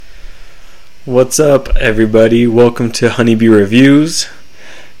What's up, everybody? Welcome to Honeybee Reviews.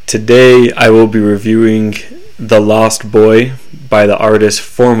 Today I will be reviewing The Lost Boy by the artist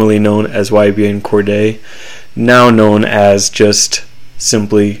formerly known as YBN Cordae, now known as just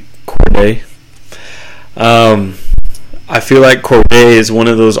simply Cordae. I feel like Cordae is one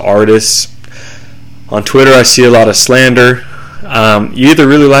of those artists. On Twitter I see a lot of slander. You either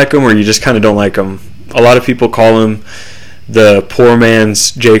really like him or you just kind of don't like him. A lot of people call him the poor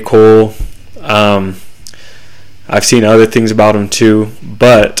man's J. Cole. I've seen other things about him too,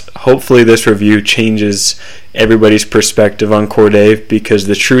 but hopefully this review changes everybody's perspective on Cordae, because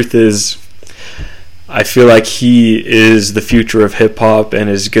the truth is I feel like he is the future of hip-hop and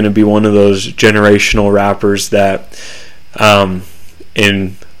is going to be one of those generational rappers that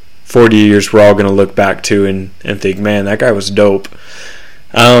in 40 years we're all going to look back to and think, man, that guy was dope.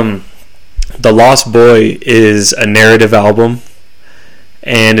 The Lost Boy is a narrative album,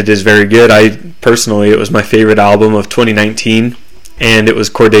 and it is very good. It was my favorite album of 2019, and it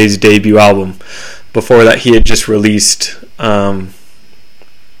was Cordae's debut album. Before that, he had just released, I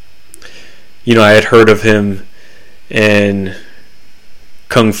had heard of him in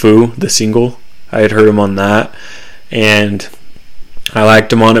Kung Fu, the single. I had heard him on that, and I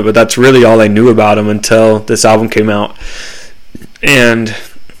liked him on it, but that's really all I knew about him until this album came out. And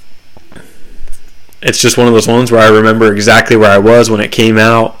it's just one of those ones where I remember exactly where I was when it came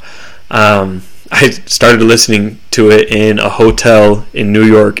out. I started listening to it in a hotel in New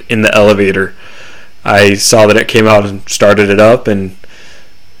York in the elevator. I saw that it came out and started it up and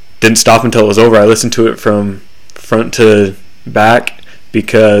didn't stop until it was over. I listened to it from front to back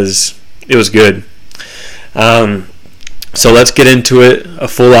because it was good. So let's get into it. A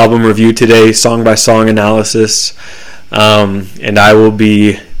full album review today, song by song analysis, and I will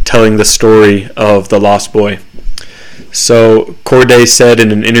be telling the story of The Lost Boy. So Cordae said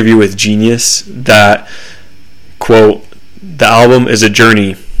in an interview with Genius that, quote, "The album is a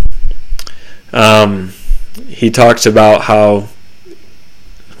journey." He talks about how,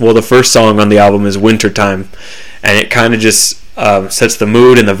 the first song on the album is Wintertime, and it kind of just sets the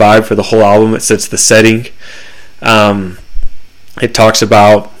mood and the vibe for the whole album. It sets the setting. It talks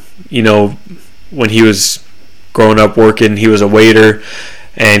about, when he was growing up working, he was a waiter,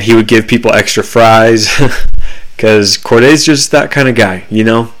 and he would give people extra fries because Cordae's just that kind of guy,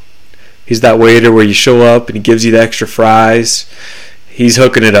 He's that waiter where you show up and he gives you the extra fries. He's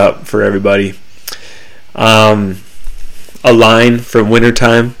hooking it up for everybody. A line from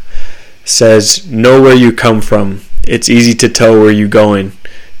Wintertime says, "Know where you come from. It's easy to tell where you're going.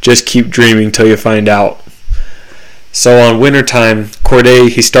 Just keep dreaming till you find out." So on Wintertime, Cordae,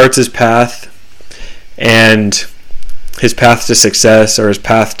 he starts his path, and his path to success, or his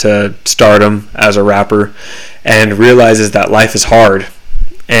path to stardom as a rapper, and realizes that life is hard,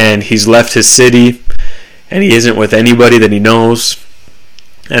 and he's left his city, and he isn't with anybody that he knows.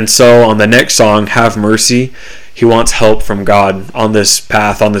 And so on the next song, Have Mercy, he wants help from God on this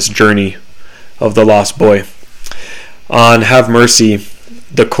path, on this journey of the Lost Boy. On Have Mercy,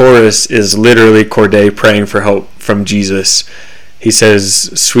 the chorus is literally Cordae praying for help from Jesus. He says,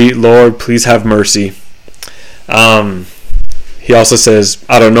 "Sweet Lord, please have mercy." He also says,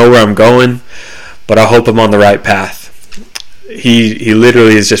 "I don't know where I'm going, but I hope I'm on the right path." He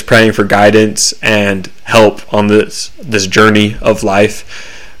literally is just praying for guidance and help on this journey of life,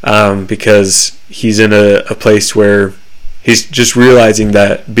 because he's in a place where he's just realizing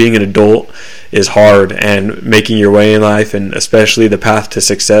that being an adult is hard, and making your way in life, and especially the path to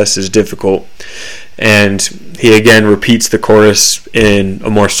success, is difficult. And he again repeats the chorus in a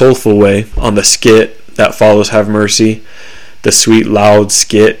more soulful way on the skit that follows Have Mercy, the sweet loud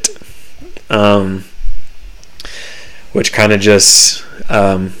skit, which kind of just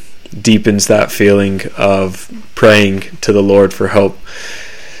deepens that feeling of praying to the Lord for help.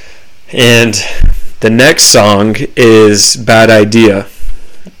 And the next song is Bad Idea,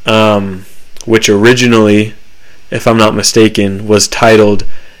 which originally, if I'm not mistaken, was titled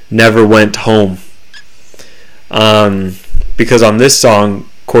Never Went Home. Because on this song,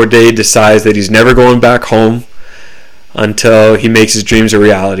 Cordae decides that he's never going back home until he makes his dreams a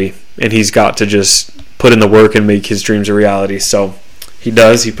reality, and he's got to just put in the work and make his dreams a reality. So he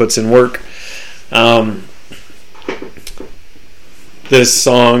does. He puts in work. This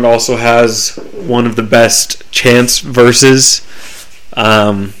song also has one of the best chance verses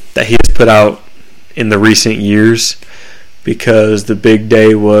that he has put out in the recent years, because The Big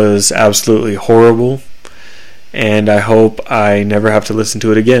Day was absolutely horrible, and I hope I never have to listen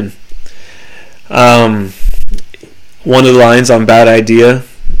to it again. One of the lines on Bad Idea,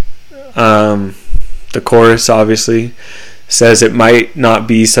 the chorus obviously says it might not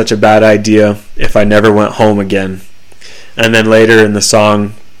be such a bad idea if I never went home again. And then later in the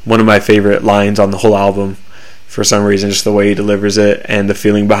song, one of my favorite lines on the whole album, for some reason, just the way he delivers it and the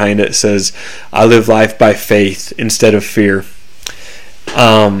feeling behind it, says, I live life by faith instead of fear.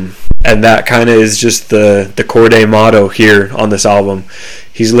 And that kind of is just the Cordae motto here on this album.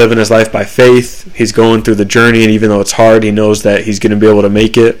 He's living his life by faith. He's going through the journey, and even though it's hard, he knows that he's going to be able to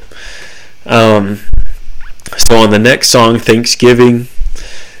make it. So on the next song, Thanksgiving,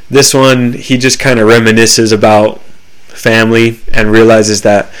 this one, he just kind of reminisces about family and realizes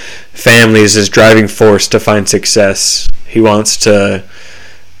that family is his driving force to find success. He wants to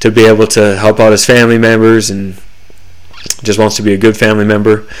be able to help out his family members and just wants to be a good family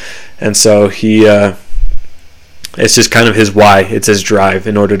member. And so he it's just kind of his why. It's his drive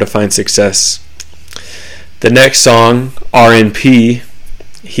in order to find success. The next song, RNP,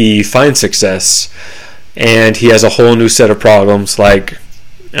 he finds success, and he has a whole new set of problems, like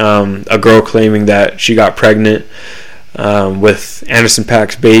a girl claiming that she got pregnant with Anderson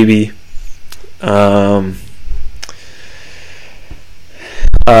 .Paak's baby.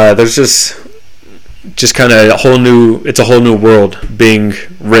 There's just kind of it's a whole new world being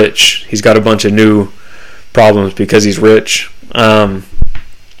rich. He's got a bunch of new problems because he's rich. And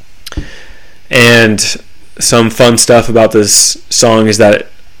some fun stuff about this song is that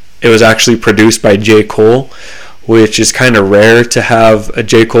it was actually produced by J. Cole, which is kind of rare to have a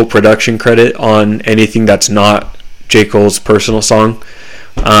J. Cole production credit on anything that's not J. Cole's personal song,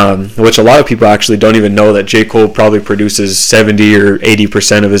 which a lot of people actually don't even know that J. Cole probably produces 70 or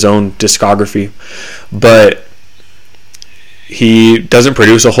 80% of his own discography. But he doesn't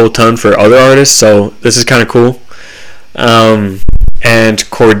produce a whole ton for other artists, so this is kind of cool. And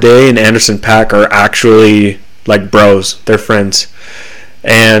Cordae and Anderson .Paak are actually like bros. They're friends.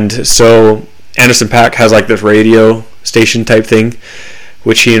 And so Anderson .Paak has like this radio station type thing,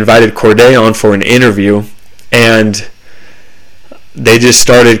 which he invited Cordae on for an interview, and they just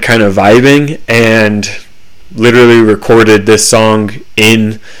started kind of vibing and literally recorded this song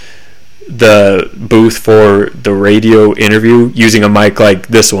in the booth for the radio interview using a mic like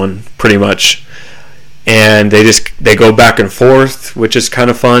this one, pretty much. And they go back and forth, which is kind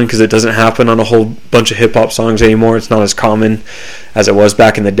of fun because it doesn't happen on a whole bunch of hip-hop songs anymore. It's not as common as it was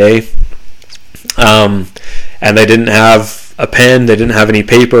back in the day. And they didn't have a pen, they didn't have any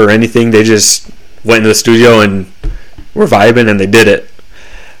paper or anything. They just went into the studio and were vibing, and they did it.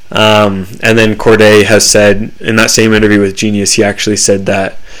 And then Cordae has said in that same interview with Genius, he actually said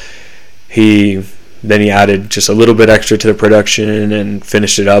that he added just a little bit extra to the production and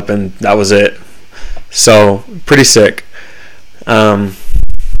finished it up, and that was it. So pretty sick.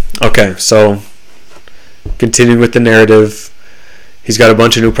 Okay, so continuing with the narrative, he's got a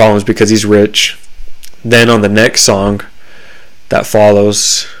bunch of new problems because he's rich. Then on the next song that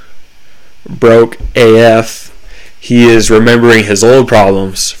follows, Broke AF, he is remembering his old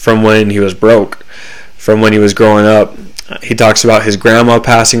problems from when he was broke, from when he was growing up. He talks about his grandma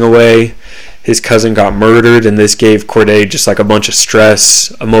passing away, his cousin got murdered, and this gave Cordae just like a bunch of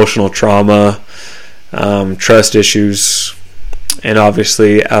stress, emotional trauma, trust issues, and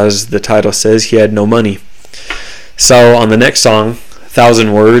obviously, as the title says, he had no money. So on the next song,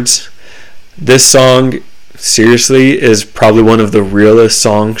 1,000 Words, this song seriously is probably one of the realest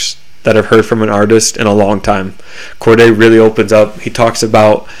songs that I've heard from an artist in a long time. Cordae really opens up. He talks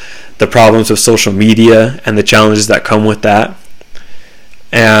about the problems of social media and the challenges that come with that.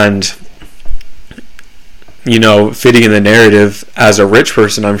 And, you know, fitting in the narrative, as a rich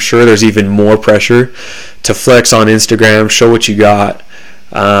person, I'm sure there's even more pressure to flex on Instagram, show what you got,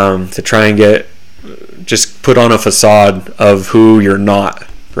 to try and just put on a facade of who you're not,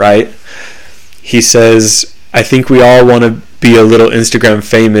 right? He says, I think we all want to be a little Instagram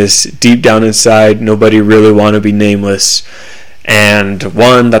famous. Deep down inside, nobody really want to be nameless. And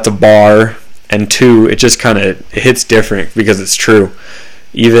one, that's a bar, and two, it just kind of hits different because it's true.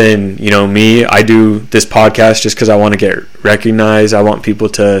 Even, you know, me, I do this podcast just because I want to get recognized. I want people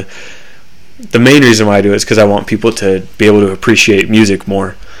to, the main reason why I do it is because I want people to be able to appreciate music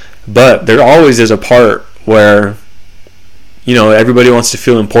more. But there always is a part where, you know, everybody wants to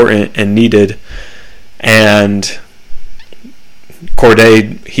feel important and needed. And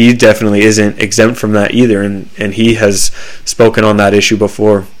Cordae, he definitely isn't exempt from that either, and he has spoken on that issue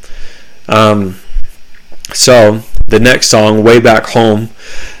before. So the next song, Way Back Home,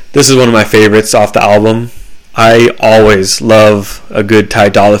 this is one of my favorites off the album. I always love a good Ty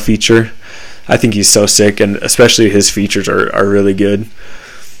Dolla feature. I think he's so sick, and especially his features are really good.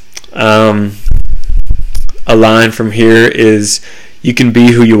 A line from here is, you can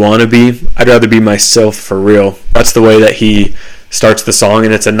be who you want to be. I'd rather be myself for real. That's the way that he starts the song,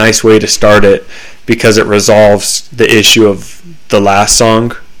 and it's a nice way to start it because it resolves the issue of the last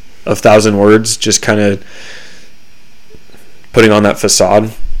song of 1,000 Words, just kind of putting on that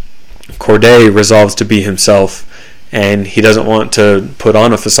facade. Cordae resolves to be himself, and he doesn't want to put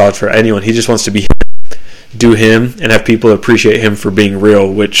on a facade for anyone. He just wants to be him, do him, and have people appreciate him for being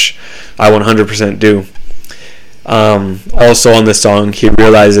real, which I 100% do. Also on this song, he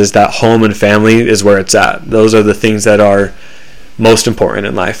realizes that home and family is where it's at. Those are the things that are most important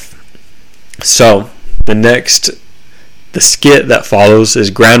in life. So the skit that follows is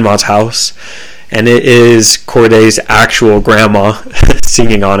Grandma's House, and it is Cordae's actual grandma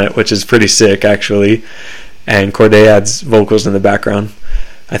singing on it, which is pretty sick actually. And Cordae adds vocals in the background,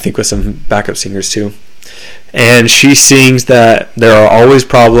 I think with some backup singers too. And she sings that there are always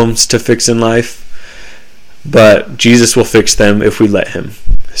problems to fix in life, but Jesus will fix them if we let him.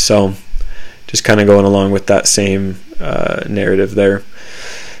 So just kind of going along with that same narrative there.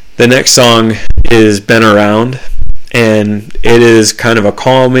 The next song is Been Around, and it is kind of a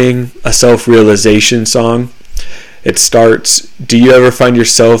calming, a self-realization song. It starts, do you ever find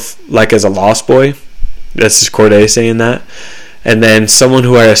yourself like as a lost boy? This is Cordae saying that. And then someone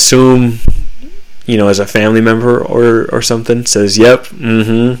who I assume, as a family member or something says, yep,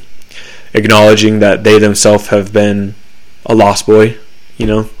 acknowledging that they themselves have been a lost boy,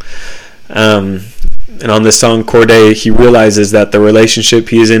 And on this song, Cordae, he realizes that the relationship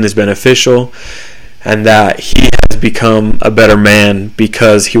he is in is beneficial and that he has become a better man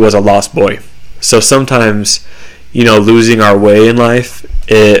because he was a lost boy. So sometimes, losing our way in life,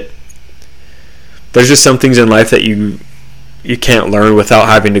 there's just some things in life that you can't learn without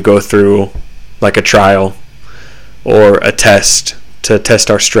having to go through like a trial or a test to test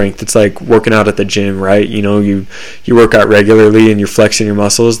our strength. It's like working out at the gym, right? You work out regularly and you're flexing your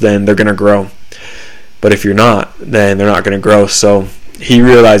muscles, then they're going to grow. But if you're not, then they're not going to grow. So he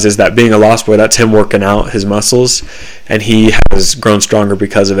realizes that being a lost boy, that's him working out his muscles, and he has grown stronger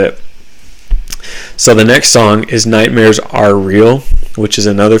because of it. So the next song is Nightmares Are Real, which is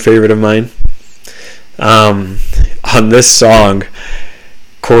another favorite of mine. On this song,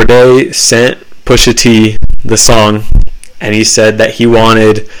 Cordae sent Pusha T the song, and he said that he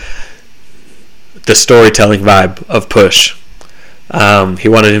wanted the storytelling vibe of Push. He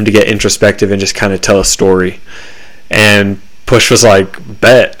wanted him to get introspective and just kind of tell a story. And Push was like,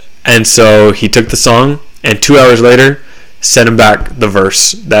 bet. And so he took the song, and 2 hours later, sent him back the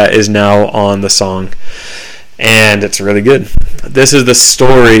verse that is now on the song. And it's really good. This is the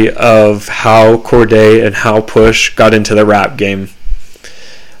story of how Cordae and how Push got into the rap game.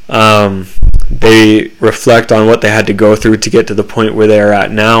 They reflect on what they had to go through to get to the point where they are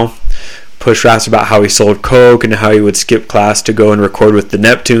at now. Push raps about how he sold coke and how he would skip class to go and record with the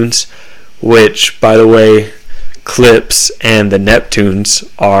Neptunes, which, by the way, Clips and the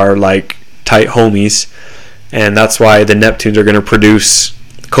Neptunes are like tight homies, and that's why the Neptunes are going to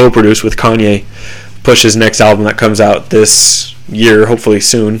co-produce with Kanye Push's next album that comes out this year, hopefully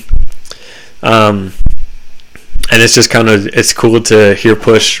soon. And it's just it's cool to hear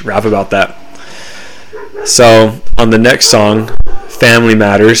Push rap about that. So on the next song, Family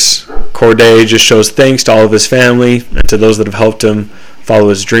Matters, Cordae just shows thanks to all of his family and to those that have helped him follow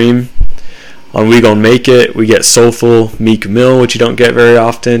his dream. On We Gon' Make It, we get soulful Meek Mill, which you don't get very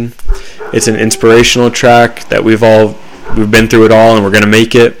often. It's an inspirational track that we've been through it all and we're going to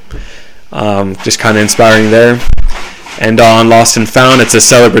make it. Just kind of inspiring there. And on Lost and Found, it's a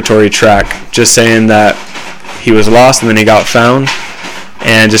celebratory track, just saying that he was lost and then he got found,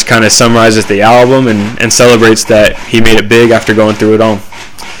 and just kind of summarizes the album and celebrates that he made it big after going through it all.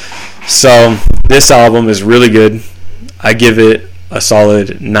 So this album is really good. I give it a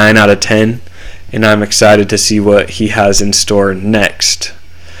solid 9 out of 10, and I'm excited to see what he has in store next.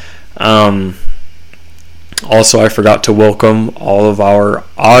 Also, I forgot to welcome all of our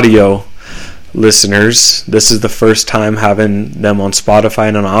audio listeners. This is the first time having them on Spotify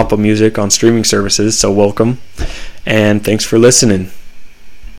and on Apple Music on streaming services, so welcome, and thanks for listening.